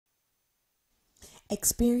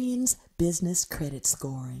Experian's business credit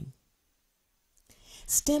scoring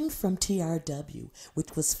stemmed from TRW,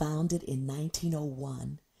 which was founded in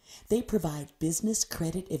 1901. They provide business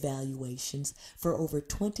credit evaluations for over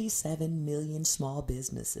 27 million small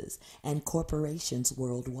businesses and corporations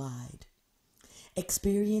worldwide.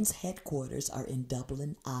 Experian's headquarters are in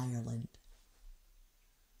Dublin, Ireland.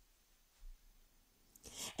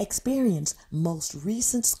 Experian's most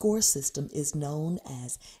recent score system is known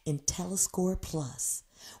as IntelliScore Plus,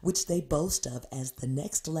 which they boast of as the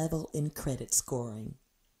next level in credit scoring.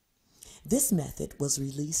 This method was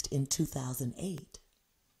released in 2008.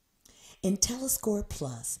 IntelliScore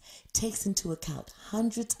Plus takes into account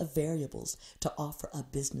hundreds of variables to offer a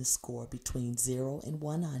business score between 0 and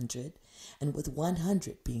 100, and with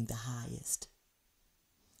 100 being the highest.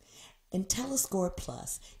 IntelliScore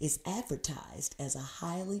Plus is advertised as a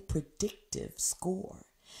highly predictive score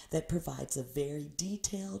that provides a very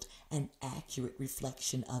detailed and accurate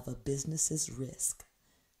reflection of a business's risk.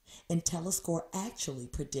 IntelliScore actually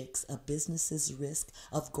predicts a business's risk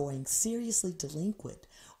of going seriously delinquent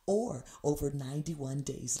or over 91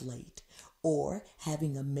 days late, or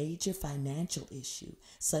having a major financial issue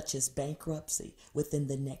such as bankruptcy within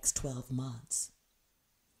the next 12 months.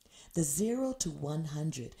 The 0 to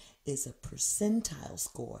 100 is a percentile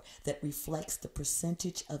score that reflects the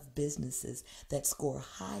percentage of businesses that score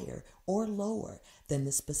higher or lower than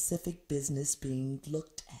the specific business being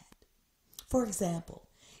looked at. For example,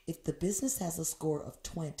 if the business has a score of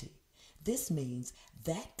 20, this means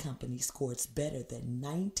that company scores better than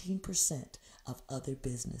 19% of other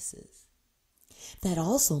businesses. That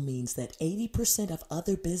also means that 80% of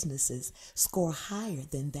other businesses score higher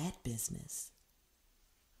than that business.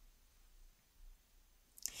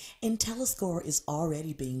 IntelliScore is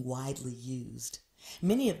already being widely used.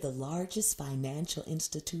 Many of the largest financial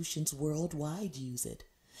institutions worldwide use it,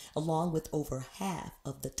 along with over half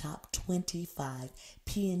of the top 25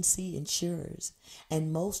 P&C insurers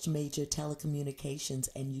and most major telecommunications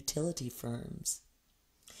and utility firms.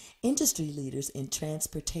 Industry leaders in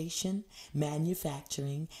transportation,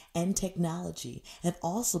 manufacturing, and technology have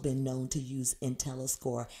also been known to use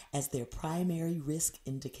IntelliScore as their primary risk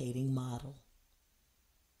indicating model.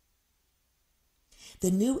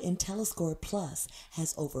 The new IntelliScore Plus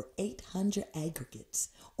has over 800 aggregates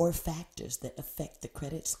or factors that affect the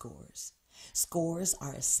credit scores. Scores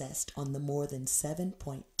are assessed on the more than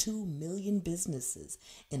 7.2 million businesses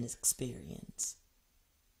in Experian.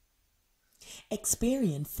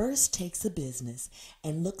 Experian first takes a business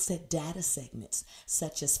and looks at data segments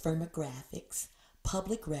such as firmographics,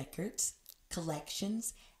 public records,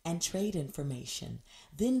 collections, and trade information,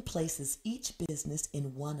 then places each business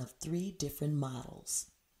in one of 3 different models.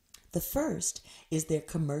 The first is their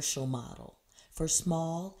commercial model for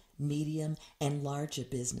small, medium, and larger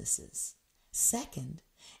businesses. Second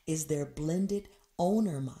is their blended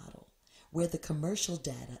owner model, where the commercial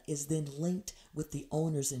data is then linked with the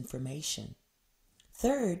owner's information.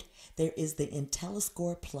 Third, there is the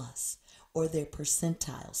IntelliScore Plus, or their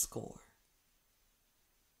percentile score.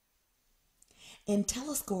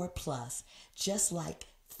 IntelliScore Plus, just like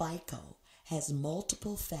FICO, has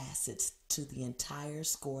multiple facets to the entire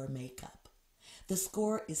score makeup. The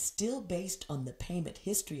score is still based on the payment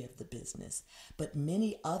history of the business, but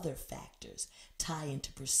many other factors tie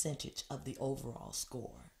into percentage of the overall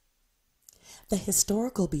score. The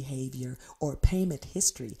historical behavior or payment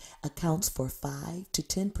history accounts for 5 to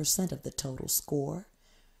 10% of the total score.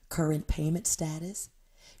 Current payment status,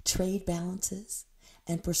 trade balances,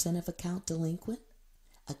 and percent of account delinquent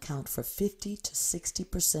account for 50 to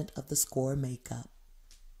 60% of the score makeup.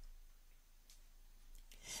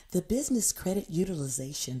 The business credit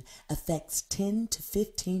utilization affects 10 to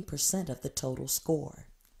 15% of the total score.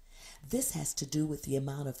 This has to do with the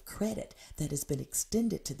amount of credit that has been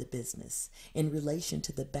extended to the business in relation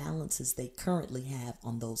to the balances they currently have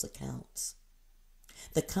on those accounts.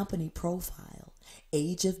 The company profile,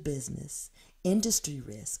 age of business, industry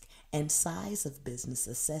risk, and size of business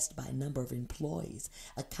assessed by number of employees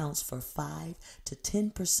accounts for 5 to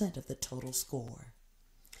 10% of the total score.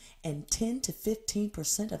 And 10 to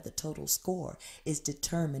 15% of the total score is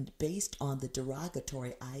determined based on the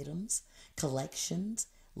derogatory items, collections,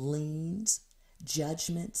 liens,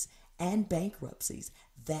 judgments, and bankruptcies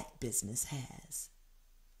that business has.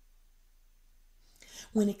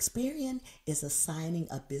 When Experian is assigning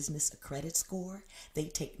a business a credit score, they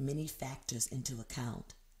take many factors into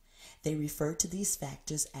account. They refer to these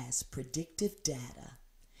factors as predictive data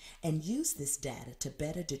and use this data to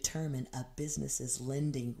better determine a business's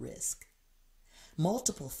lending risk.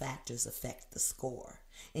 Multiple factors affect the score,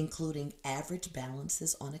 including average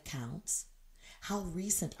balances on accounts, How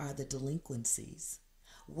recent are the delinquencies?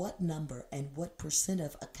 What number and what percent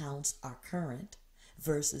of accounts are current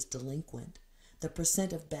versus delinquent? The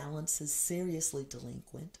percent of balances seriously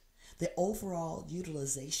delinquent, the overall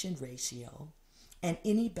utilization ratio, and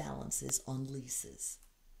any balances on leases.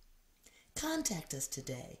 Contact us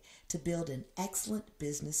today to build an excellent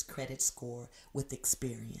business credit score with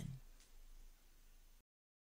Experian.